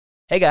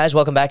Hey guys,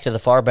 welcome back to the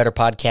Far Better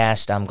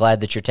Podcast. I'm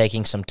glad that you're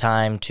taking some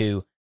time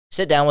to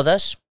sit down with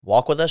us,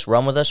 walk with us,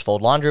 run with us,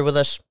 fold laundry with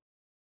us.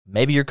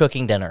 Maybe you're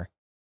cooking dinner.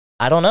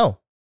 I don't know.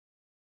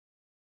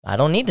 I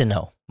don't need to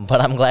know,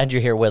 but I'm glad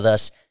you're here with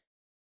us,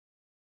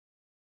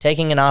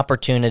 taking an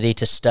opportunity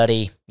to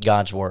study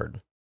God's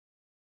Word.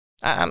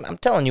 I'm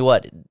telling you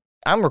what,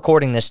 I'm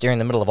recording this during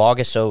the middle of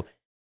August, so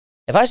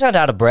if I sound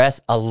out of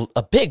breath,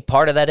 a big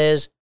part of that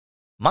is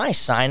my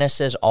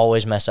sinuses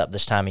always mess up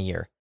this time of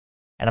year.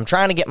 And I'm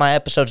trying to get my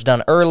episodes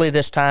done early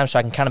this time so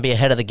I can kind of be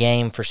ahead of the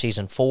game for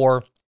Season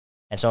 4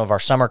 and some of our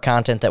summer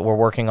content that we're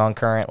working on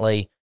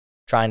currently,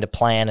 trying to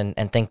plan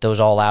and think those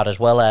all out, as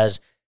well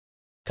as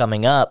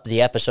coming up,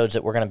 the episodes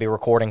that we're going to be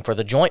recording for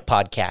the Joint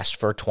Podcast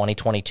for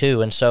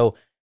 2022. And so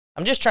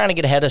I'm just trying to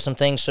get ahead of some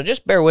things, so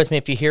just bear with me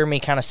if you hear me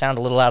kind of sound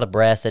a little out of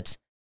breath. It's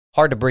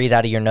hard to breathe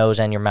out of your nose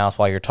and your mouth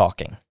while you're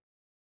talking.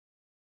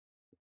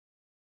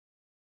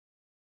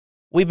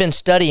 We've been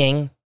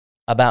studying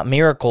about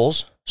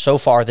miracles so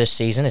far this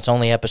season. It's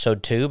only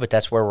episode 2, but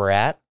that's where we're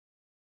at.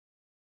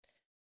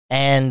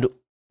 And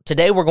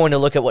today we're going to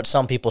look at what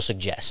some people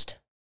suggest.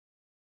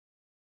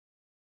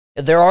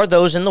 There are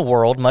those in the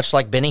world, much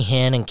like Benny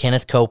Hinn and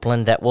Kenneth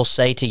Copeland, that will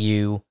say to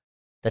you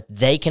that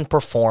they can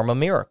perform a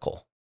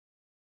miracle.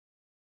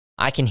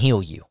 I can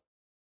heal you.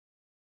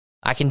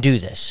 I can do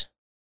this.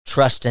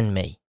 Trust in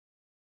me.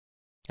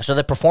 So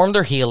they perform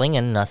their healing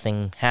and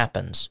nothing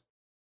happens.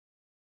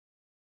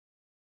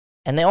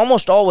 And they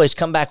almost always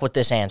come back with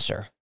this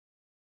answer.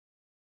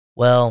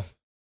 Well,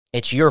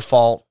 it's your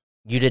fault.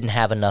 You didn't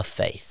have enough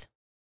faith.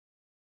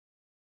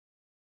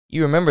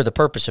 You remember the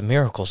purpose of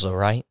miracles, though,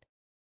 right?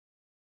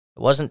 It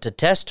wasn't to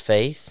test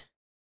faith.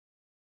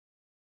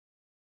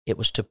 It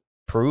was to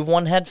prove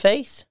one had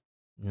faith?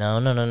 No.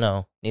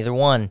 Neither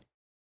one.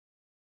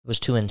 It was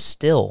to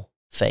instill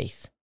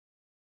faith.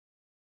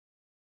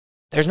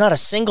 There's not a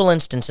single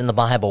instance in the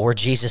Bible where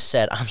Jesus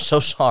said, I'm so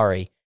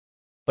sorry,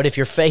 but if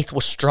your faith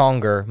was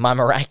stronger, my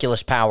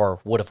miraculous power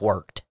would have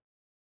worked.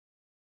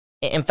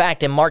 In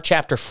fact, in Mark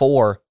chapter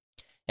 4,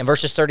 in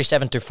verses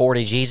 37 through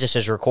 40, Jesus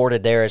is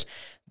recorded there as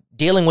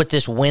dealing with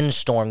this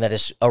windstorm that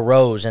has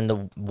arose and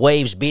the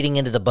waves beating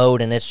into the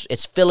boat, and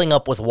it's filling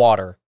up with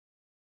water.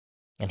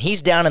 And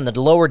he's down in the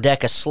lower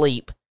deck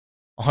asleep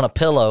on a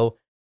pillow,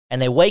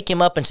 and they wake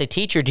him up and say,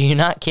 Teacher, do you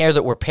not care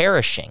that we're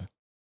perishing?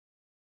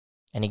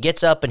 And he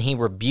gets up and he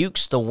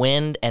rebukes the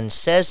wind and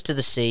says to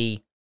the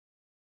sea,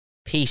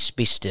 Peace,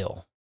 be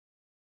still.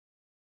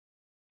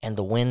 And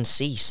the wind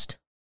ceased,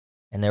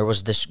 and there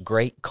was this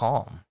great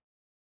calm.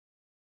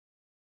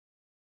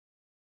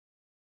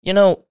 You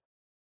know,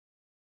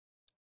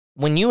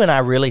 when you and I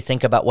really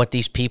think about what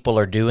these people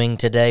are doing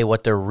today,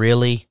 what they're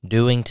really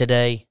doing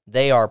today,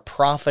 they are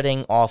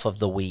profiting off of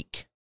the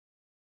weak.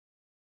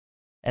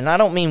 And I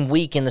don't mean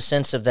weak in the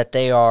sense of that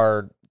they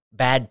are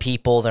bad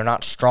people, they're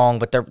not strong,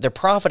 but they're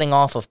profiting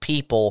off of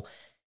people.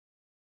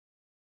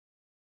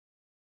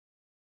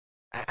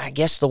 I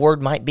guess the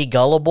word might be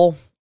gullible.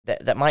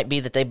 That might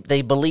be that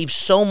they believe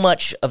so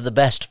much of the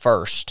best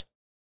first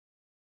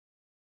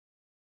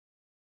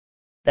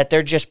that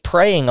they're just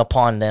preying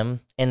upon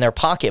them in their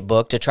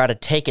pocketbook to try to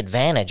take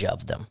advantage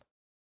of them.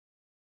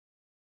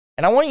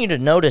 And I want you to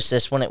notice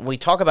this when we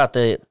talk about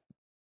the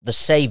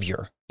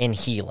Savior in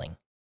healing.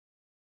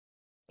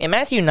 In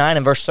Matthew 9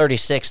 and verse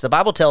 36, the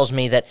Bible tells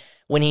me that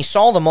when he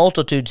saw the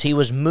multitudes, he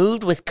was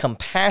moved with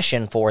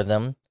compassion for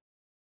them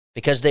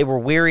because they were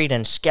wearied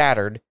and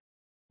scattered,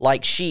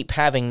 like sheep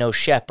having no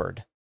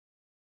shepherd.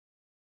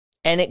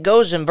 And it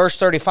goes in verse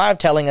 35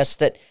 telling us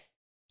that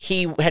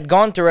he had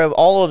gone through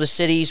all of the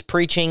cities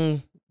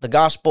preaching the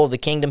gospel of the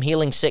kingdom,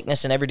 healing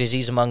sickness and every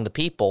disease among the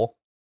people.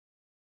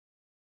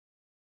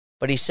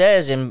 But he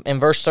says in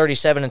verse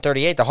 37 and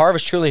 38, the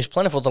harvest truly is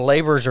plentiful, the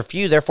laborers are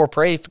few, therefore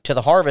pray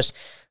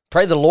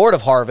the Lord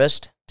of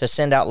harvest to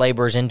send out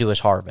laborers into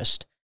his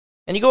harvest.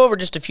 And you go over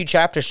just a few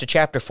chapters to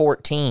chapter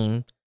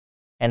 14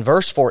 and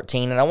verse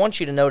 14, and I want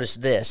you to notice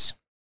this.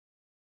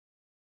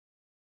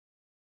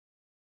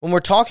 When we're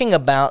talking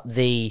about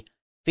the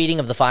feeding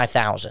of the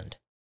 5,000,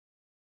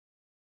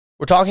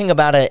 we're talking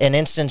about an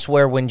instance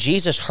where when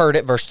Jesus heard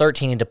it, verse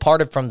 13, he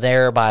departed from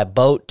there by a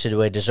boat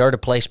to a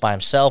deserted place by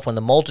himself. When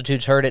the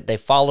multitudes heard it, they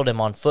followed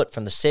him on foot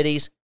from the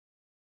cities.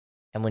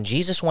 And when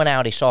Jesus went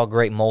out, he saw a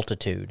great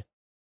multitude.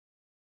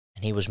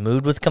 And he was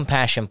moved with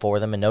compassion for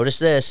them. And notice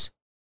this,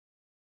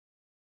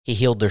 he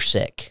healed their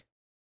sick.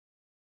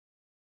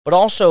 But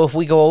also, if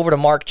we go over to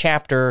Mark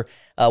chapter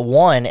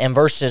 1 and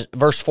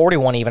verse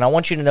 41 even, I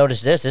want you to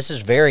notice this. This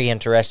is very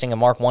interesting in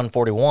Mark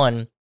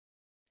 1:41.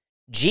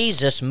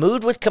 Jesus,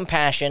 moved with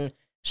compassion,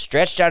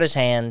 stretched out his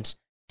hands,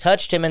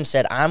 touched him and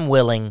said, I'm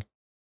willing,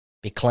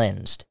 be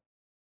cleansed.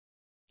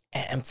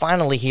 And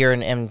finally here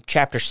in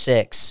chapter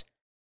 6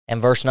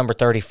 and verse number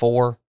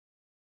 34,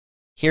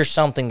 here's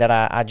something that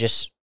I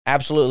just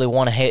absolutely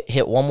want to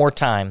hit one more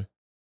time.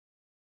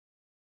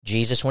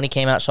 Jesus, when he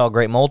came out, saw a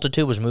great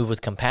multitude, was moved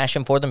with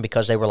compassion for them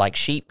because they were like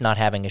sheep, not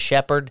having a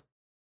shepherd.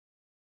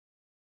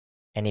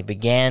 And he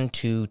began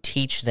to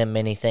teach them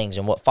many things.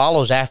 And what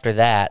follows after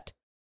that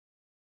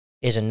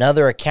is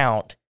another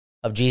account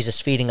of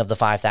Jesus' feeding of the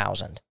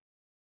 5,000.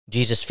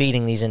 Jesus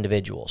feeding these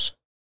individuals.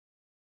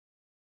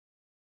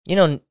 You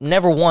know,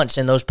 never once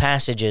in those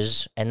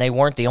passages, and they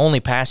weren't the only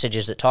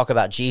passages that talk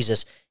about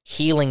Jesus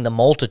healing the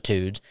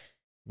multitudes,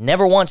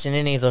 never once in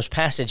any of those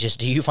passages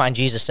do you find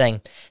Jesus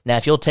saying, now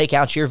if you'll take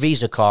out your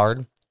Visa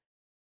card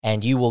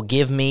and you will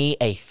give me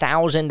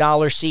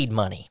 $1,000 seed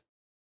money,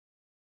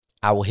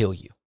 I will heal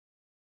you.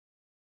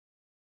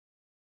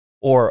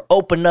 Or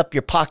open up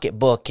your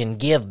pocketbook and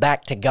give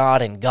back to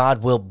God, and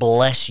God will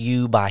bless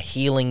you by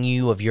healing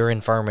you of your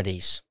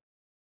infirmities.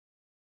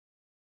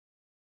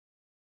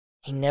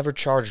 He never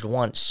charged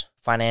once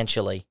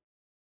financially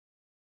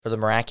for the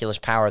miraculous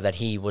power that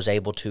he was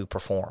able to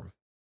perform.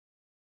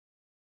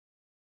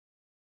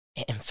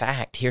 In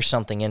fact, here's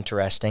something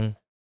interesting.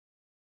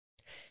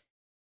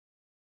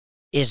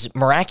 Is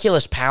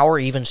miraculous power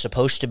even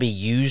supposed to be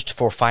used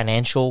for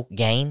financial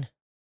gain?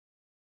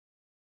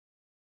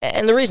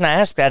 And the reason I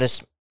ask that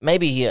is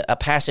maybe a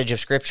passage of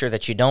Scripture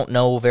that you don't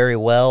know very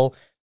well,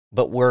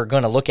 but we're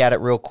going to look at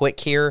it real quick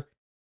here,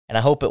 and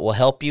I hope it will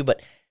help you.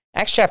 But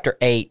Acts chapter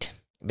 8,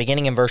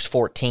 beginning in verse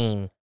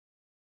 14,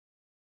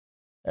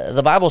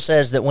 the Bible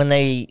says that when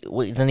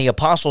the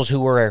apostles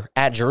who were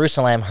at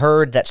Jerusalem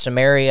heard that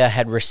Samaria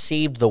had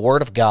received the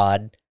word of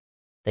God,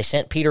 they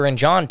sent Peter and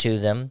John to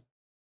them,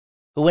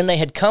 who when they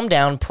had come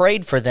down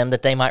prayed for them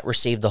that they might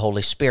receive the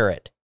Holy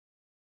Spirit.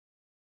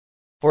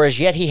 For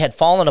as yet he had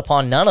fallen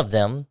upon none of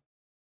them,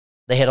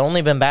 they had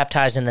only been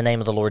baptized in the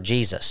name of the Lord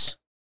Jesus.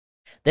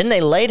 Then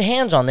they laid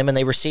hands on them and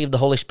they received the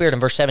Holy Spirit.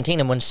 In verse 17,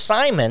 and when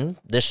Simon,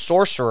 this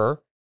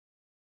sorcerer,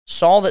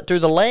 saw that through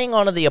the laying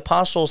on of the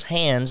apostles'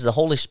 hands the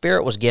Holy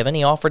Spirit was given,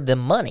 he offered them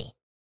money.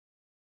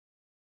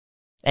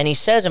 And he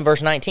says in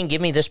verse 19,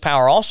 give me this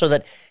power also,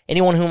 that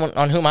anyone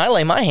on whom I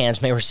lay my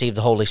hands may receive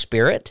the Holy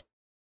Spirit.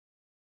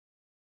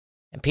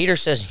 And Peter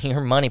says, your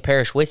money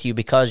perish with you,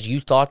 because you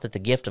thought that the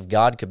gift of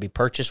God could be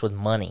purchased with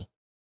money.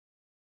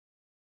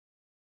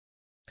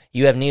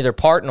 You have neither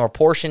part nor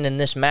portion in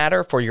this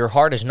matter, for your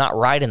heart is not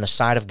right in the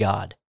sight of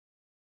God.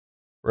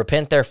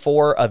 Repent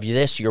therefore of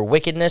this your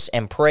wickedness,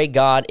 and pray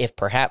God if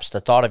perhaps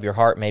the thought of your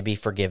heart may be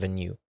forgiven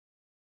you.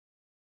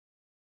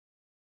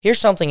 Here's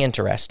something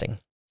interesting.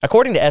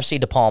 According to F.C.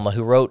 DePalma,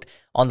 who wrote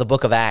on the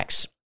book of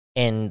Acts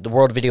in the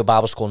World Video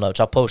Bible School notes,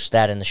 I'll post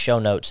that in the show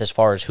notes as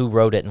far as who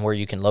wrote it and where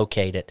you can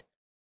locate it.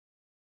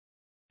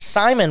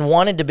 Simon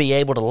wanted to be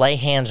able to lay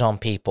hands on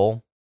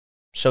people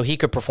so he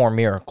could perform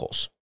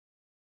miracles.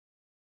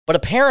 But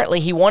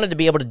apparently he wanted to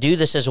be able to do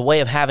this as a way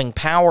of having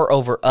power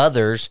over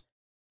others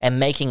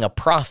and making a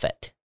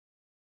profit.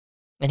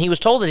 And he was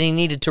told that he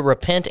needed to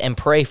repent and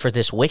pray for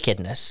this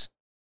wickedness.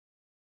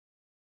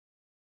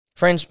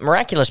 Friends,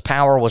 miraculous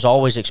power was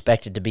always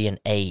expected to be an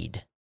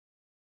aid.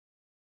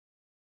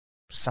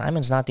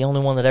 Simon's not the only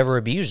one that ever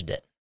abused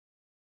it.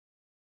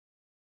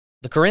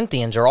 The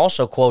Corinthians are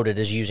also quoted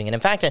as using it. In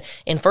fact,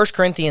 in 1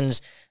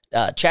 Corinthians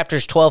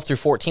chapters 12 through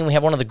 14, we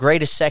have one of the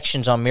greatest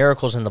sections on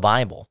miracles in the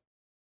Bible.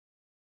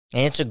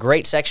 And it's a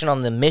great section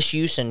on the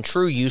misuse and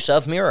true use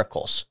of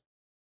miracles.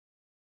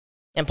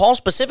 And Paul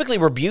specifically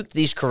rebuked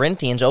these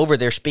Corinthians over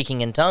their speaking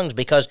in tongues,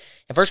 because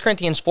in 1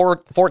 Corinthians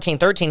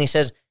 14:13, he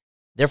says,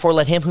 therefore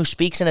let him who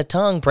speaks in a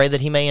tongue pray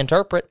that he may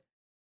interpret.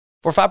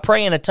 For if I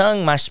pray in a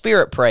tongue, my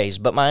spirit prays,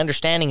 but my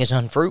understanding is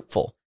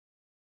unfruitful.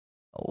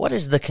 What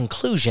is the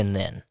conclusion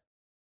then?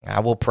 I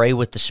will pray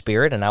with the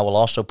Spirit, and I will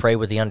also pray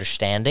with the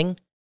understanding.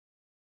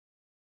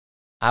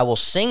 I will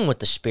sing with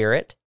the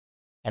Spirit,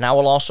 and I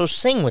will also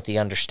sing with the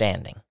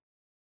understanding.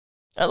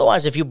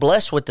 Otherwise, if you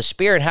bless with the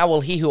Spirit, how will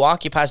he who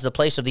occupies the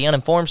place of the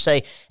uninformed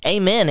say,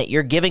 Amen, at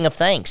your giving of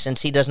thanks,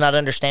 since he does not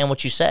understand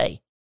what you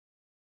say?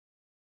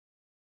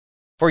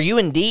 For you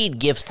indeed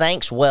give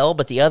thanks well,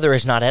 but the other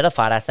is not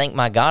edified. I thank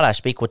my God I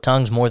speak with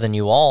tongues more than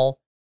you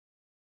all.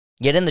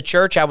 Yet in the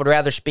church I would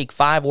rather speak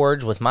 5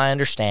 words with my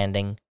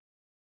understanding,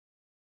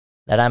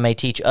 that I may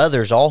teach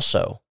others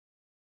also,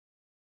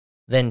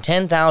 than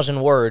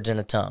 10,000 words in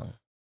a tongue.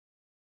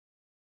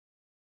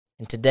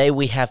 And today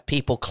we have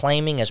people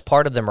claiming as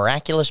part of the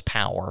miraculous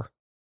power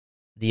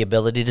the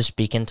ability to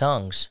speak in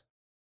tongues.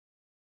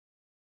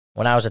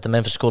 When I was at the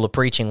Memphis School of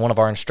Preaching, one of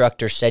our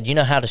instructors said, you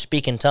know how to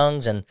speak in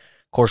tongues? And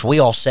of course we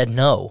all said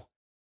no.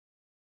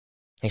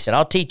 He said,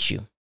 I'll teach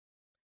you.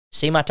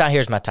 See my tie,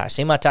 here's my tie.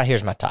 See my tie,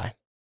 here's my tie.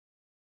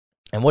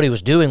 And what he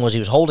was doing was he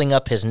was holding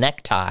up his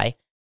necktie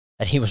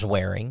that he was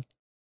wearing,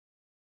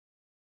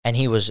 and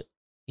he was,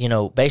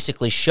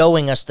 basically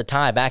showing us the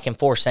tie back and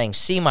forth, saying,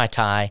 see my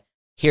tie,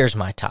 here's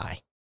my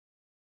tie.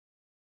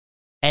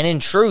 And in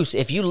truth,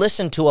 if you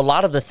listen to a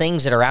lot of the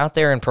things that are out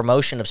there in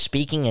promotion of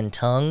speaking in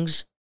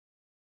tongues,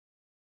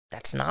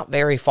 that's not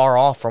very far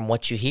off from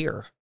what you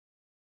hear.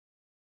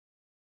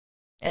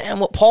 And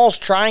what Paul's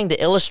trying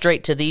to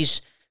illustrate to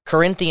these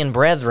Corinthian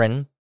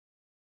brethren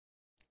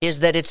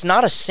is that it's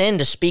not a sin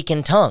to speak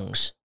in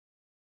tongues.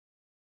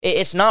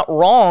 It's not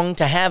wrong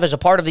to have as a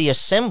part of the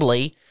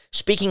assembly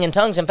speaking in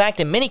tongues. In fact,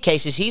 in many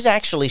cases, he's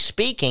actually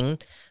speaking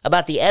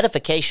about the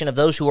edification of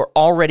those who are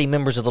already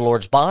members of the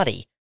Lord's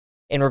body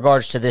in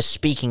regards to this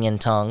speaking in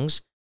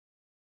tongues.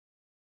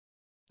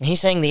 He's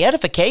saying the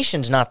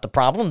edification's not the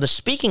problem. The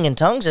speaking in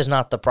tongues is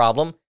not the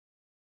problem.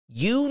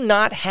 You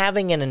not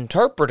having an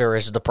interpreter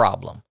is the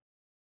problem.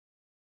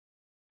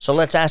 So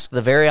let's ask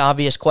the very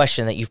obvious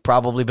question that you've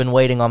probably been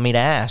waiting on me to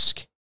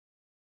ask.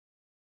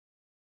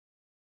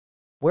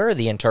 Where are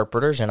the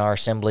interpreters in our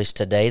assemblies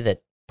today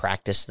that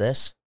practice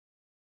this?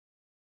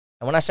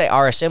 And when I say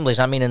our assemblies,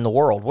 I mean in the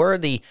world. Where are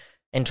the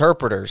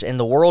interpreters in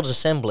the world's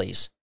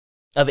assemblies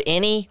of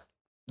any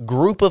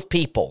group of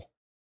people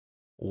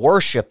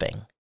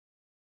worshiping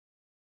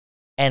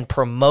and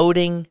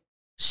promoting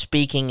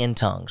speaking in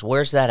tongues?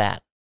 Where's that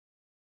at?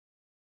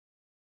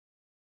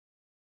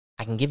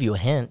 I can give you a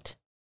hint.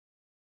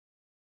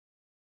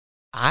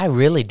 I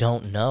really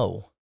don't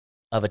know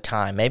of a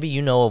time. Maybe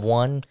you know of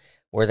one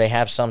where they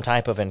have some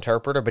type of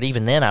interpreter, but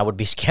even then I would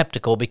be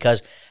skeptical,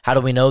 because how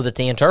do we know that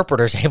the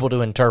interpreter is able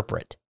to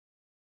interpret?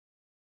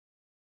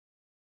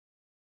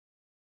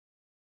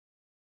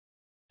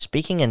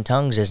 Speaking in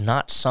tongues is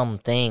not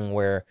something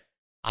where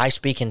I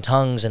speak in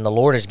tongues and the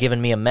Lord has given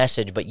me a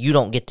message, but you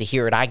don't get to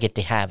hear it, I get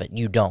to have it.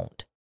 You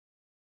don't.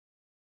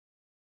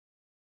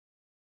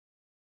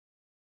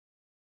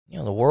 You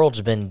know, the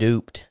world's been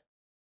duped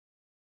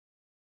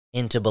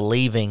into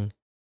believing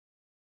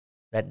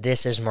that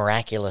this is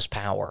miraculous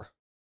power.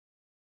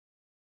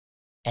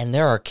 And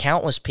there are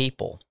countless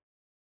people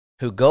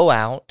who go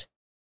out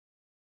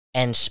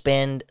and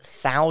spend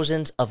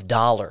thousands of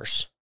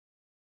dollars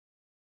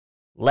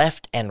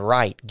left and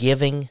right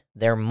giving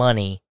their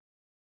money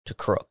to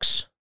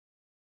crooks.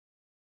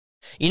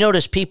 You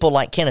notice people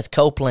like Kenneth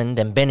Copeland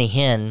and Benny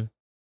Hinn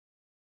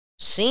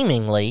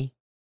seemingly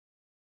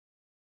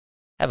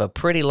have a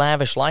pretty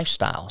lavish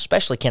lifestyle,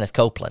 especially Kenneth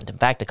Copeland. In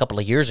fact, a couple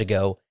of years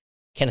ago,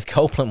 Kenneth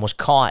Copeland was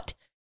caught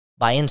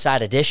by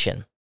Inside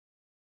Edition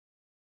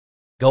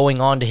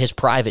going on to his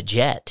private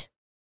jet.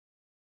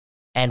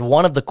 And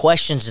one of the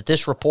questions that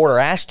this reporter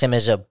asked him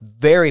is a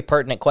very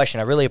pertinent question.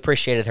 I really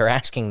appreciated her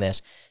asking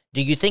this.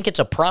 Do you think it's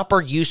a proper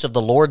use of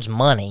the Lord's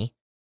money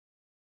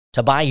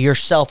to buy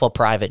yourself a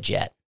private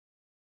jet?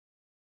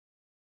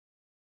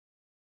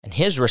 And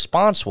his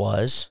response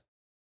was,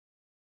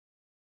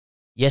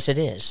 yes, it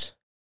is.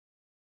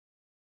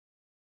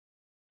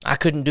 I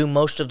couldn't do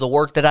most of the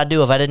work that I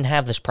do if I didn't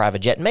have this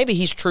private jet. Maybe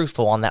he's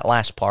truthful on that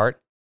last part.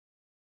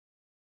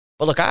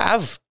 But look,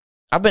 I've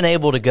been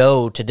able to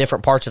go to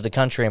different parts of the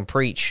country and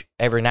preach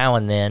every now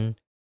and then.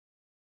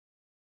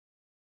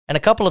 And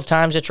a couple of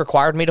times it's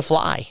required me to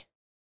fly.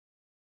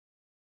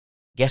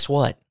 Guess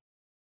what?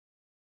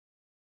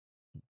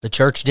 The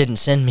church didn't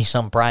send me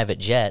some private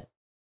jet.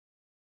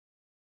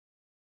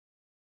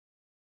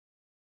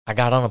 I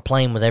got on a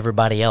plane with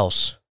everybody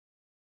else.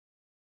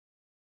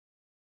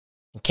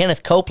 And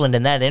Kenneth Copeland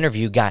in that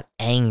interview got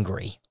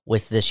angry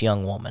with this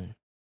young woman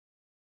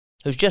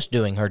who's just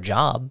doing her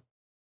job.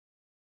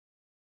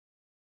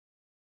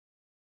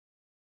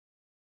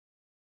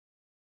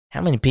 How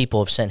many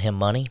people have sent him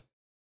money?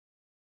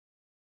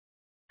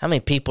 How many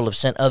people have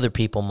sent other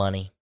people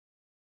money?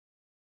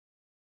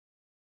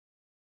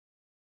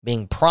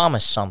 Being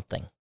promised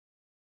something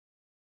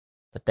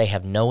that they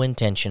have no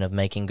intention of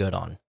making good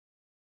on.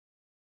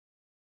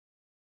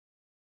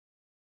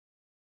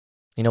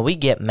 You know, we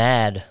get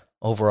mad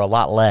over a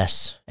lot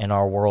less in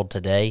our world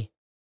today.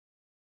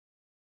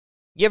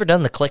 You ever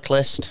done the click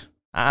list?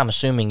 I'm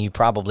assuming you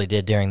probably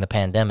did during the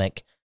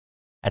pandemic.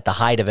 At the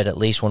height of it, at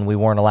least, when we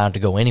weren't allowed to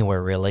go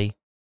anywhere, really.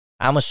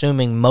 I'm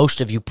assuming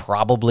most of you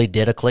probably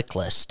did a click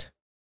list.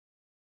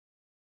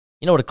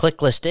 You know what a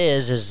click list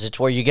is it's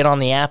where you get on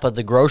the app of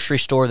the grocery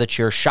store that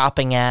you're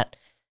shopping at,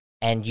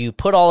 and you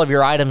put all of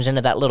your items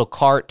into that little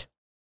cart,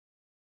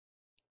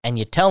 and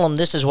you tell them,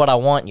 this is what I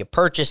want, you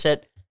purchase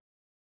it,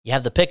 you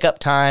have the pickup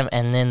time,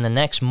 and then the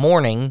next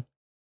morning,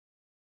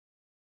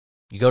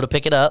 you go to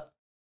pick it up,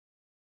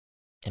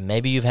 and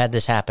maybe you've had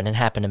this happen. It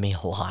happened to me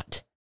a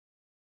lot.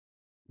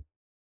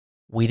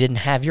 We didn't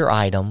have your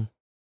item.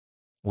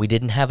 We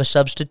didn't have a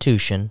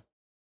substitution.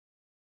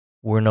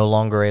 We're no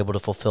longer able to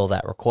fulfill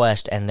that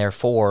request, and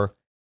therefore,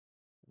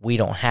 we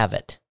don't have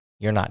it.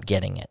 You're not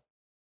getting it.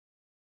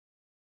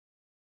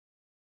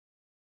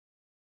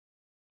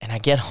 And I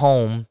get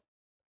home,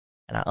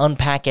 and I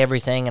unpack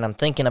everything, and I'm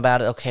thinking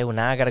about it. Okay, well,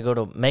 now I got to go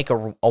to make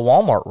a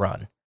Walmart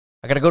run.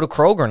 I got to go to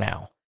Kroger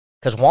now,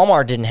 because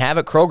Walmart didn't have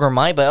it. Kroger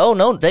might, but oh,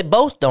 no, they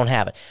both don't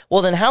have it.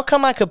 Well, then how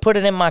come I could put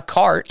it in my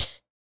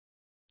cart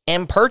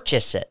and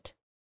purchase it?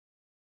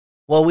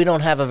 Well, we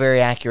don't have a very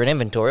accurate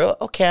inventory.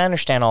 Okay, I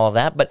understand all of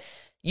that, but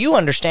you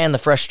understand the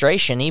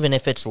frustration, even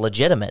if it's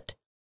legitimate,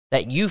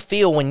 that you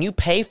feel when you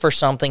pay for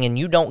something and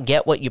you don't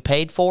get what you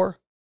paid for?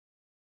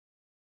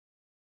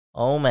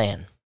 Oh,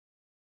 man.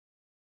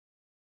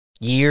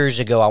 Years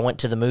ago, I went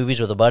to the movies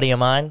with a buddy of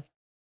mine,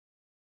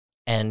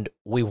 and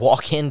we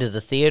walk into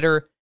the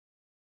theater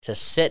to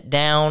sit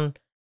down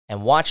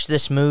and watch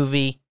this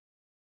movie,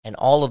 and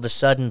all of a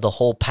sudden, the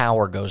whole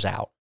power goes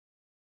out.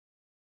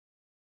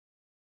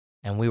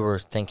 And we were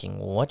thinking,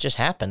 well, what just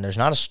happened? There's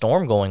not a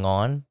storm going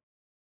on.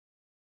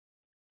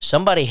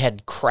 Somebody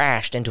had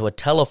crashed into a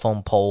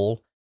telephone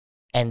pole,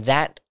 and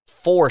that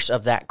force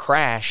of that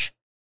crash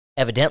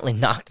evidently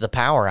knocked the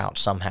power out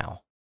somehow.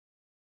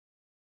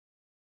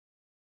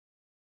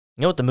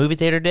 You know what the movie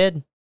theater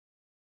did?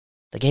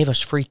 They gave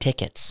us free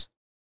tickets.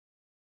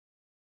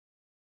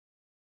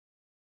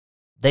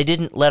 They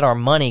didn't let our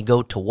money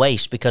go to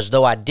waste, because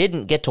though I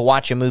didn't get to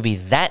watch a movie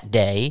that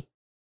day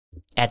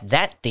at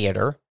that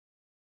theater,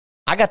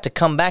 I got to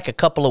come back a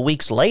couple of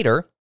weeks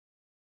later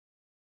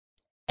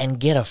and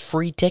get a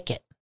free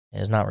ticket.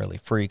 It's not really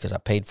free because I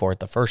paid for it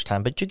the first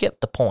time, but you get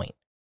the point.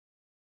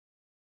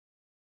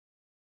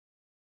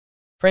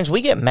 Friends,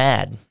 we get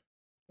mad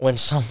when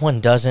someone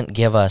doesn't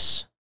give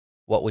us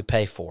what we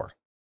pay for.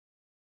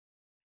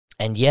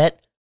 And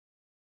yet,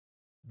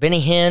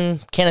 Benny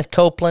Hinn, Kenneth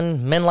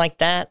Copeland, men like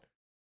that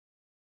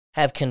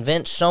have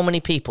convinced so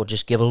many people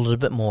just give a little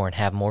bit more and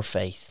have more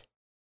faith.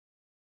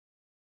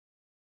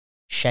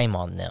 Shame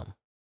on them.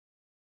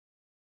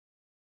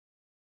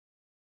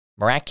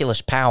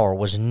 Miraculous power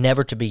was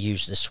never to be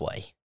used this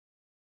way.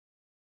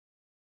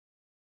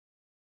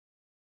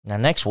 Now,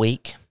 next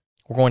week,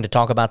 we're going to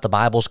talk about the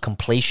Bible's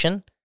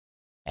completion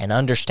and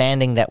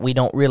understanding that we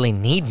don't really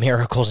need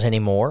miracles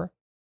anymore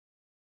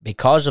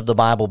because of the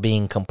Bible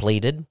being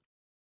completed.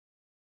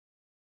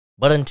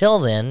 But until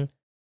then,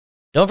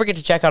 don't forget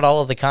to check out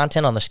all of the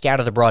content on the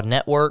Scattered Abroad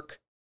Network.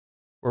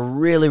 We're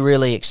really,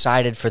 really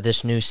excited for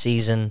this new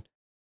season,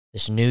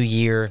 this new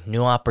year,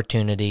 new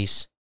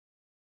opportunities.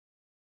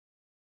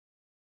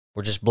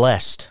 We're just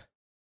blessed.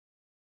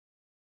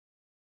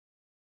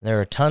 There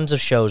are tons of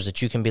shows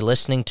that you can be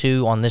listening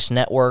to on this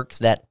network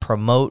that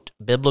promote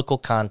biblical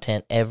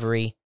content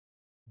every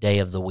day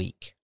of the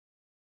week.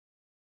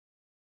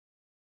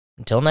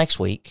 Until next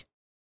week,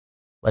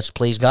 let's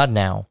please God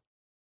now,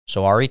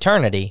 so our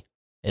eternity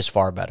is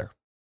far better.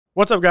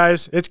 What's up,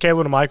 guys? It's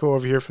Caleb and Michael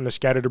over here from the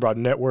Scattered Abroad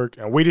Network,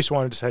 and we just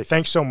wanted to say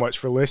thanks so much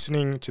for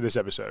listening to this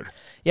episode.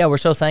 Yeah, we're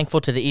so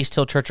thankful to the East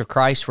Hill Church of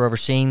Christ for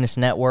overseeing this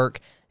network,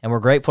 and we're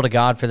grateful to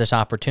God for this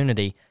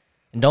opportunity.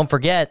 And don't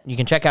forget, you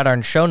can check out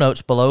our show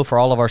notes below for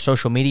all of our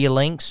social media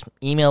links,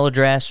 email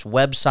address,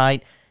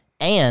 website,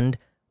 and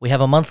we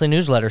have a monthly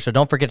newsletter, so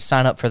don't forget to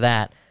sign up for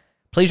that.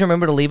 Please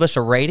remember to leave us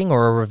a rating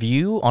or a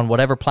review on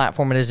whatever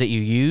platform it is that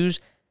you use,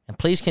 and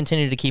please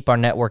continue to keep our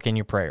network in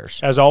your prayers.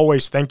 As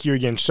always, thank you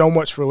again so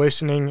much for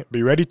listening.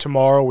 Be ready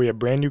tomorrow. We have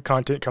brand new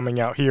content coming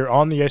out here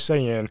on the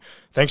SAN.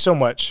 Thanks so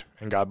much,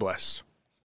 and God bless.